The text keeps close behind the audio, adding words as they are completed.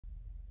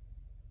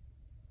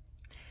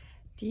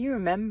Do you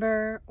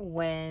remember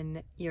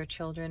when your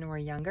children were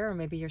younger, or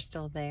maybe you're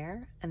still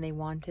there, and they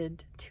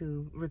wanted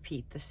to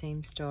repeat the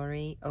same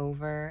story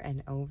over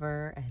and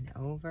over and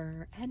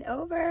over and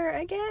over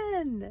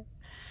again?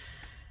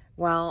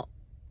 Well,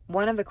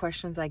 one of the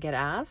questions I get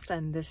asked,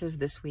 and this is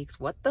this week's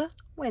What the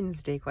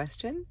Wednesday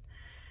question,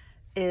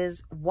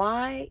 is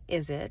why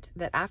is it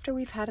that after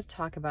we've had a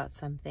talk about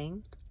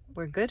something,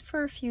 we're good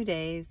for a few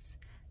days,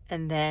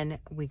 and then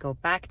we go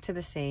back to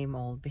the same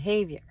old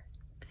behavior?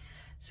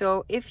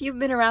 So if you've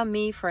been around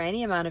me for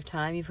any amount of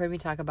time, you've heard me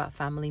talk about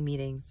family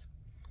meetings.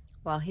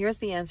 Well, here's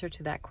the answer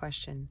to that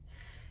question.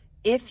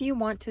 If you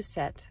want to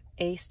set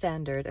a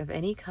standard of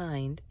any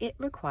kind, it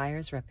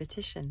requires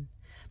repetition,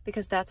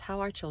 because that's how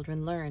our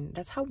children learn.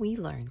 That's how we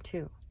learn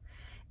too.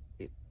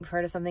 We've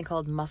heard of something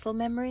called muscle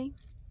memory.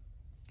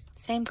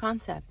 Same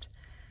concept.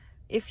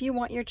 If you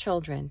want your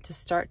children to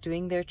start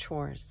doing their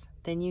chores,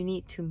 then you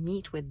need to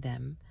meet with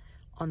them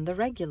on the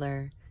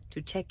regular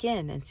to check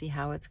in and see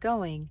how it's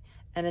going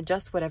and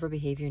adjust whatever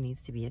behavior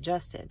needs to be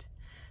adjusted.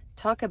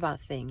 Talk about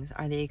things.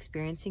 Are they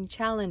experiencing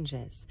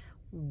challenges?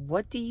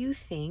 What do you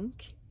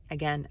think?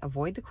 Again,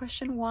 avoid the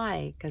question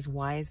why, because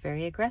why is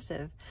very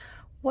aggressive.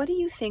 What do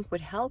you think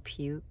would help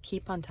you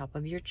keep on top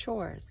of your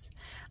chores?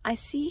 I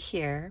see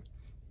here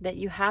that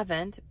you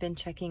haven't been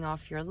checking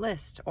off your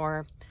list,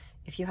 or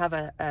if you have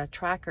a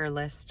tracker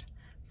list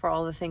for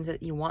all the things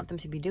that you want them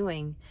to be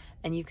doing,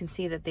 and you can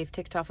see that they've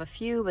ticked off a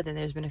few, but then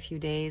there's been a few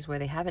days where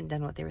they haven't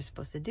done what they were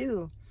supposed to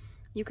do,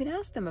 you can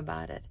ask them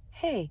about it.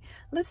 Hey,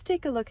 let's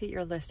take a look at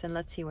your list and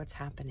let's see what's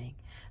happening.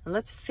 And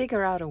let's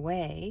figure out a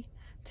way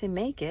to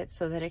make it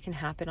so that it can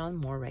happen on a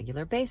more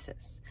regular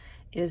basis.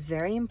 It is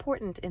very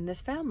important in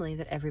this family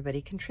that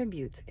everybody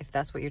contributes, if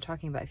that's what you're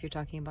talking about, if you're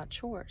talking about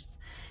chores.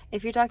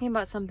 If you're talking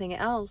about something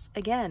else,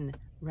 again,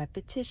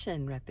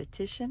 repetition,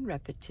 repetition,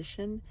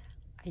 repetition.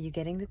 Are you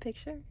getting the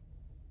picture?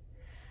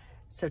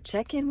 So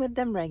check in with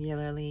them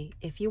regularly.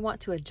 If you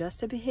want to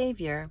adjust a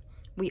behavior,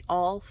 we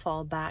all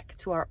fall back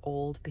to our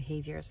old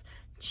behaviors.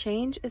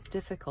 Change is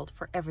difficult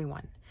for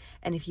everyone.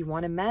 And if you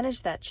want to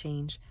manage that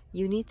change,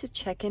 you need to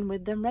check in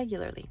with them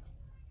regularly.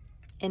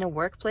 In a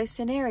workplace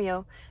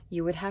scenario,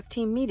 you would have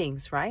team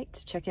meetings, right?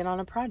 To check in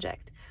on a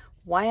project.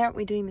 Why aren't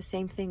we doing the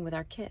same thing with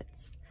our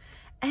kids?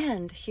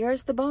 And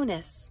here's the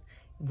bonus.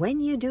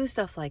 When you do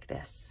stuff like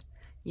this,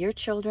 your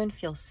children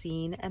feel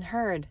seen and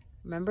heard.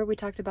 Remember, we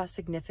talked about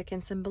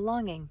significance and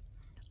belonging.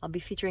 I'll be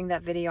featuring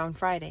that video on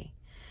Friday.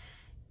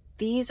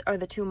 These are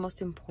the two most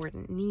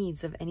important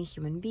needs of any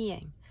human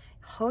being.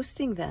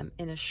 Hosting them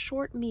in a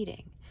short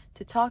meeting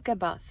to talk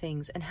about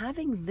things and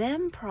having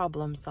them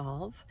problem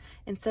solve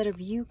instead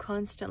of you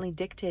constantly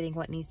dictating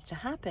what needs to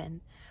happen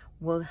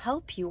will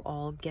help you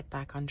all get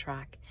back on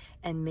track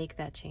and make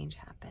that change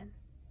happen.